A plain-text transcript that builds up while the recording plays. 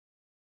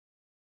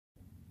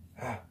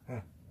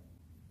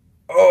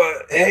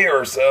Oh, hey,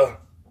 Ursa.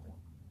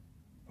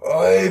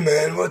 Oh, hey,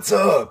 man, what's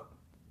up?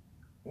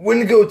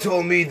 Wendigo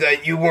told me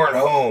that you weren't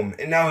home,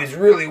 and now he's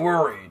really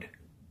worried.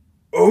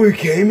 Oh, he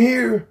came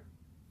here?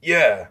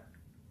 Yeah.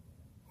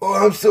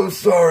 Oh, I'm so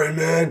sorry,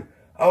 man.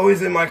 I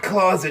was in my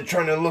closet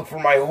trying to look for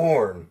my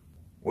horn.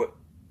 What?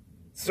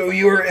 So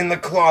you were in the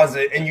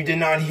closet and you did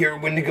not hear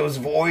Wendigo's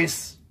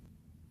voice?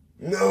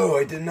 No,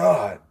 I did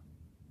not.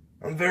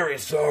 I'm very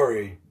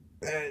sorry.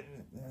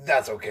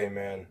 That's okay,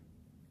 man.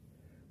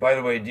 By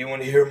the way, do you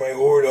want to hear my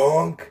horn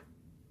honk?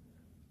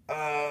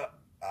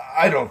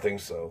 I don't think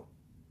so.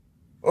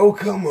 Oh,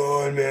 come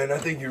on, man. I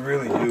think you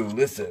really do.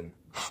 Listen.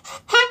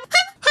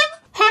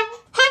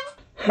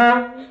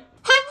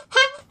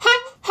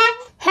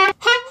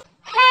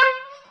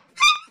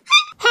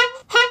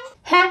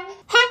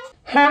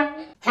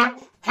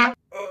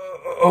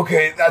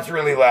 Okay, that's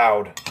really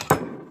loud.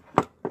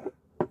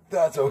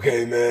 That's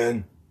okay,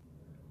 man.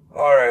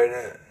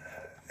 Alright,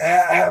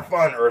 have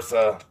fun,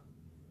 Ursa.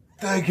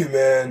 Thank you,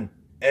 man.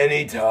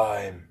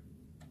 Anytime.